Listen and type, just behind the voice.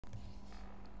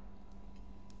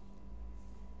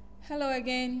Hello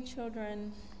again,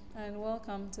 children, and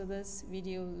welcome to this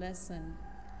video lesson.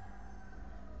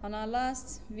 On our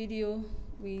last video,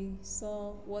 we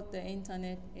saw what the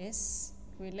internet is.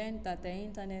 We learned that the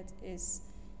internet is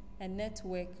a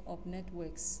network of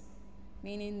networks,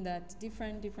 meaning that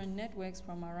different networks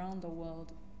from around the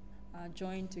world are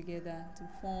joined together to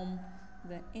form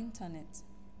the internet.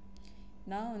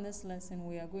 Now in this lesson,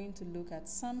 we are going to look at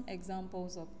some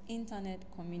examples of internet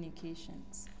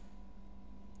communications.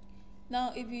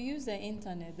 Now, if you use the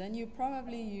internet, then you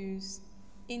probably use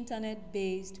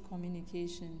internet-based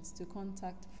communications to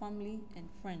contact family and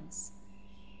friends.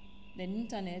 The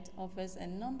internet offers a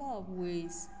number of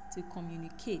ways to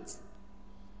communicate.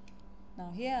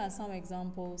 Now, here are some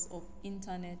examples of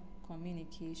internet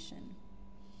communication.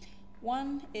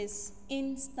 One is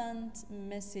instant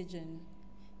messaging.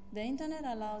 The internet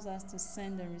allows us to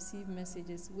send and receive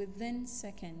messages within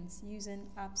seconds using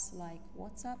apps like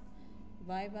WhatsApp,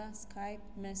 Viber, Skype,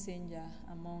 Messenger,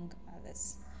 among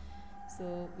others.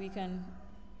 So we can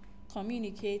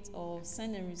communicate or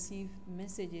send and receive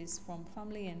messages from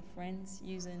family and friends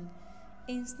using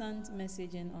instant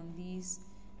messaging on these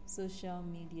social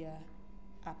media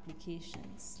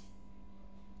applications.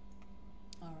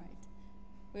 All right.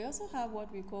 We also have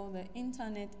what we call the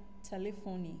internet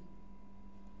telephony.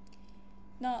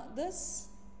 Now, this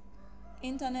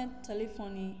internet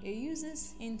telephony, it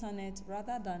uses internet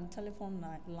rather than telephone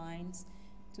lines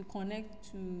to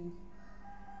connect to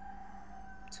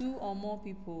two or more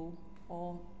people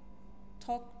or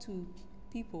talk to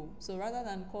people. So rather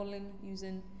than calling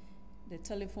using the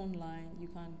telephone line,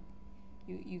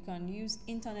 you can use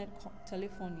internet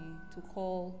telephony to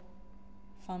call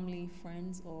family,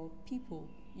 friends, or people.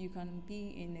 You can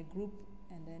be in a group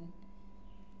and then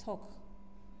talk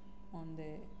on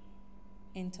the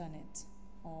internet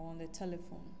or on the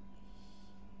telephone.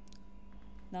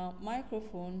 Now,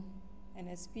 microphone and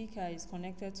a speaker is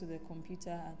connected to the computer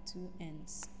at two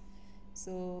ends.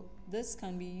 So this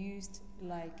can be used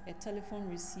like a telephone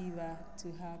receiver to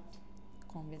have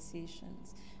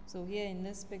conversations. So here in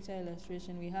this picture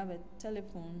illustration, we have a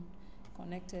telephone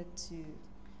connected to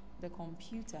the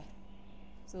computer.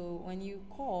 So when you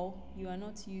call, you are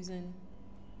not using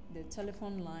the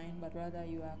telephone line, but rather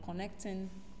you are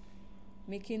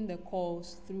making the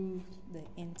calls through the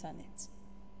internet.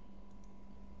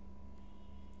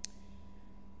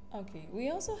 Okay, we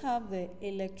also have the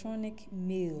electronic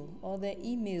mail or the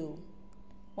email,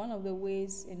 one of the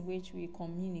ways in which we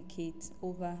communicate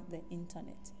over the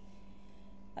internet.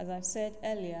 As I've said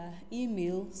earlier,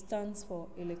 email stands for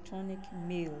electronic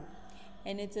mail,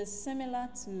 and it is similar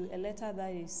to a letter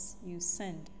that you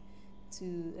send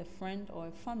to a friend or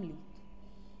a family.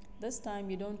 This time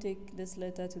you don't take this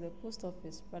letter to the post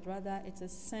office, but rather it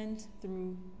is sent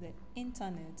through the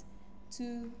internet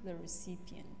to the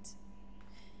recipient.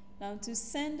 Now, to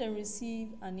send and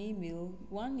receive an email,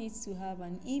 one needs to have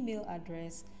an email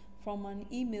address from an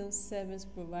email service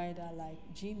provider like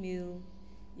Gmail,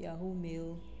 Yahoo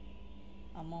Mail,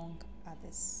 among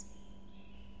others.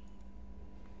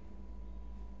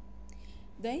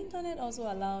 The internet also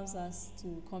allows us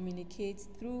to communicate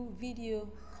through video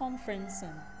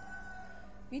conferencing.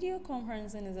 Video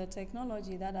conferencing is a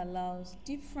technology that allows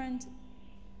different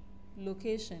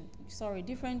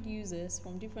users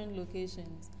from different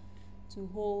locations to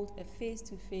hold a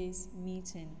face-to-face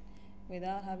meeting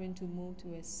without having to move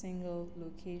to a single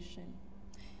location.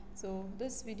 So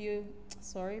this picture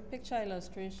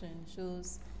illustration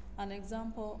shows an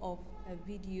example of a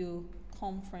video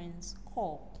conference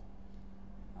call.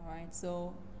 All right,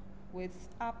 so with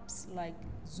apps like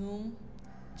Zoom,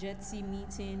 Jitsi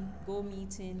Meeting, Go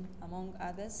Meeting, among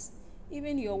others,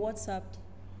 even your WhatsApp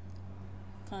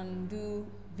can do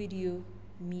video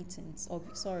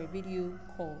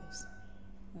calls.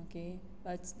 Okay,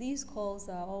 but these calls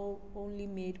are all only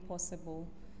made possible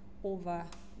over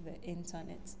the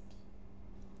internet.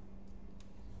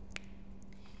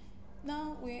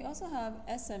 Now, we also have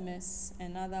SMS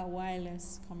and other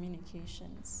wireless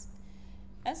communications.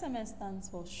 SMS stands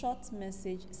for Short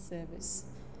Message Service.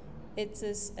 It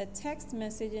is a text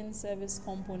messaging service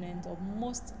component of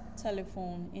most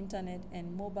telephone, internet,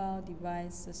 and mobile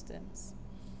device systems.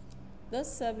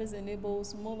 This service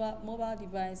enables mobile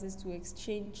devices to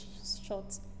exchange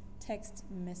short text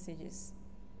messages.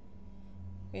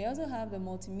 We also have the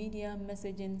Multimedia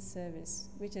Messaging Service,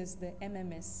 which is the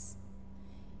MMS,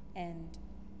 and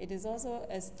it is also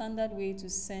a standard way to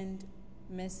send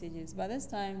messages. By this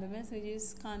time, the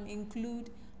messages can include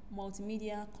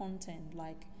multimedia content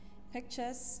like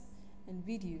pictures and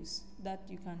videos that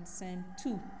you can send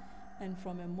to and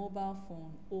from a mobile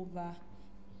phone over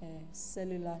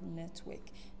cellular network.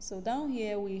 So down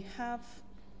here we have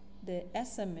the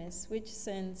SMS, which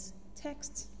sends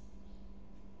text,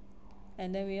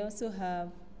 and then we also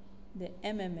have the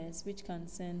MMS, which can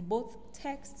send both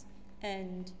text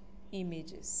and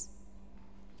images.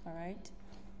 All right.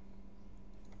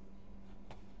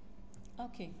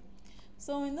 Okay.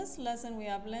 So in this lesson, we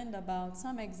have learned about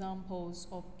some examples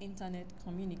of internet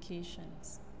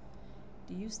communications.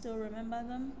 Do you still remember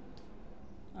them?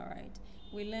 All right.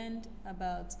 We learned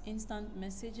about instant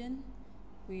messaging.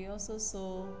 We also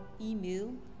saw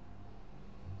email,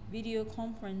 video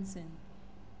conferencing,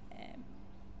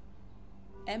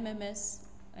 MMS,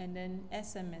 and then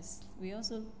SMS. We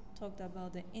also talked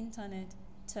about the internet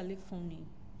telephony.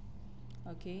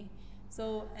 Okay.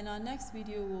 So in our next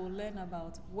video, we'll learn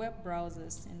about web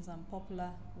browsers and some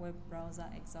popular web browser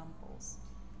examples.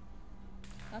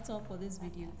 That's all for this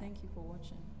video. Thank you for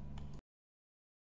watching.